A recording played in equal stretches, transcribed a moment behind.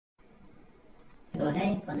Jo,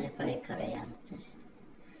 hej på nu pojkar och jäntor.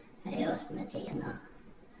 Hej oss med Tena.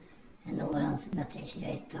 En åran som jag tycker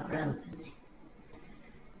jag inte har glömt nu.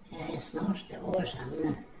 Det är snart det år sedan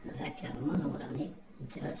nu. Då fick jag komma några hit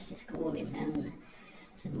till Hälsingeskogarna henne.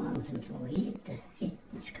 Så man som tog hit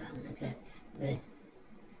Hälsingeskogarna för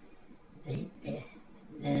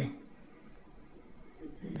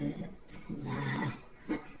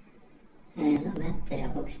nej, de hette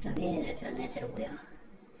jag bokstaverer för det tror jag.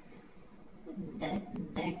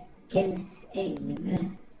 Bertil,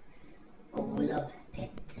 Yngve, Olof,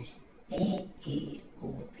 Petter,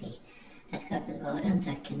 BYOP. Det ska väl vara en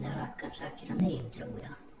tecken där rackarns akronym tror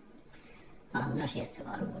jag. Annars heter det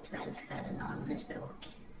bara åtväldska eller något annat språk.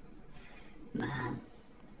 Men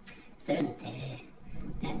strunt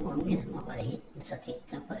det är många som har varit hittills och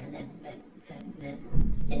tittat på det.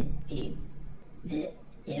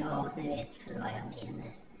 Ja, ni vet väl vad jag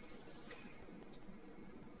menar.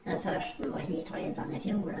 Den första var hit redan i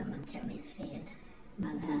fjol om inte jag minns fel.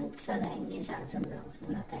 Men det är inte så länge sedan som de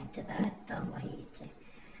som jag tänkte berätta om var hit.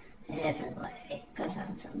 Det är för bara en vecka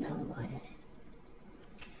sedan som de var här.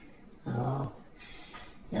 Ja,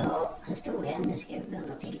 jag stod en i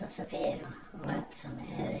skolan och filosoferade. Och rätt som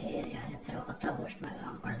är hör jag prata bort med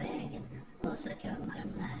gammalvägen. Och så kommer de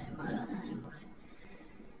närmare och närmare.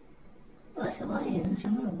 Och så var det en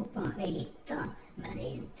som ropade, vi hittade. Men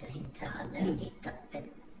inte hade de hittat.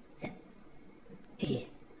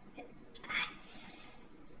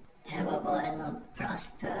 Det var bara någon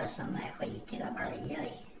plastpösa med skitiga blöja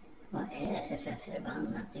i. Vad är det för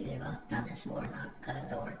förbannat urvattnade svårnackare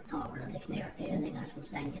och dåligt navlade knölpöningar som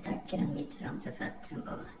slänger tackaren mitt framför fötterna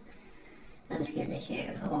på mig. De skulle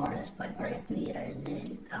kölhållas på en blöt myra under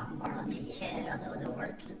en gammal och nykärad och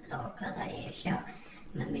dåligt lakad ösja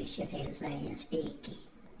med mycket pilsla i en spik i.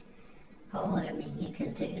 Har de ingen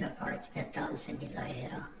kultur och folkvett alls i mina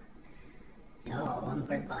öra? Ja, om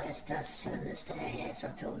det bara stössades det här så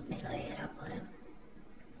tomt mina öra på dem.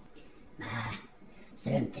 Nej,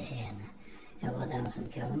 strunt i henne. Jag var den som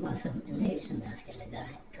kom nu som jag skulle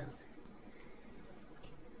berätta om.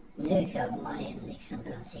 Nu kom man in liksom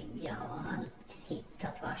från Sia och han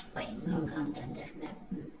hittat vars på en gång han den där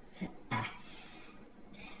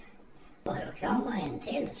och då kom man in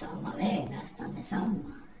till samma väg nästan med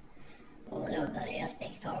samma. Och då började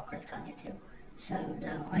spektaklet kan jag tro. Så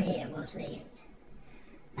de rev och slet.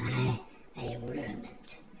 Nej, det gjorde de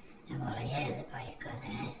inte. Det var rejäla pojkar det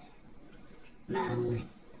här. Men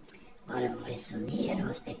bara de resonerade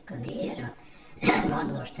och spekulerade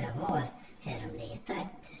vad vars det var här de letade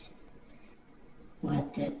efter. Och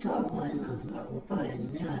efter ett tag var det någon som ropade och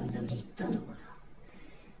undrade om de hittade några.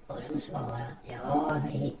 Och de svarade att ja,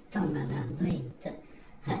 vi hittade men ändå inte.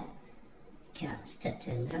 Konstigt,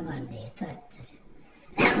 undrar vad de letade efter.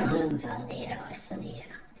 Och de funderade och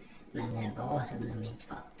resonerade. Men det var som de inte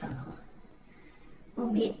fattade något.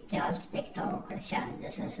 Och mitt i allt spektakel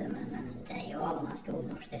kändes det som man stod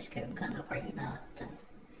någonstans i skuggan och flina åt dem.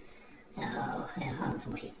 Ja, det är han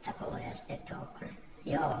som hittade på det här spektaklet.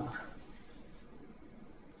 Ja.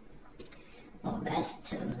 Och bäst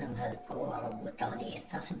som de höll på att rota och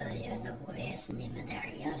leta så började de gå väsen i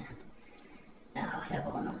medaljaren. Ja,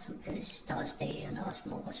 det var någon som pustade och stönade och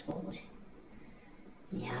småspår.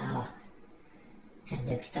 Ja,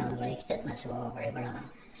 det luktade nog riktigt med svavel ibland.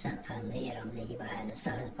 Sen funderade om liv och hälsa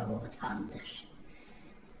höll på att gå åt fanders.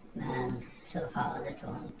 Men så farligt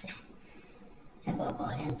var inte. Det var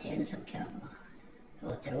bara en till som kom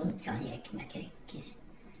och tront han gick med kryckor.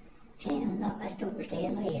 En med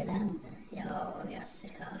storsten och elände. Ja,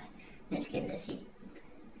 jassekar, det skulle sitta.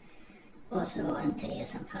 Och så var det 3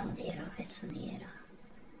 som funderade och resonerade.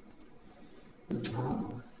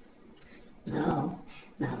 Ja,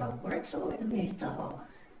 men roligt såg de ut att ha.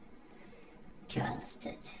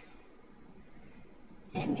 Konstigt.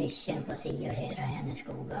 Det är mycket på sig att höra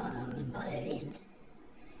Hälsingeskogarna om man bara vill.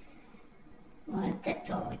 Och efter ett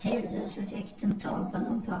tag till så fick de tag på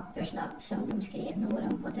någon papperslapp som de skrev några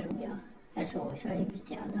på tror jag. Det såg så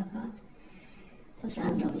ut i alla fall. Och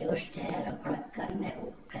sen de just här och plockade med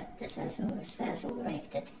ihop så såg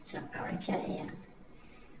riktigt som plockade igen.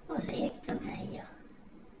 Och så gick de här.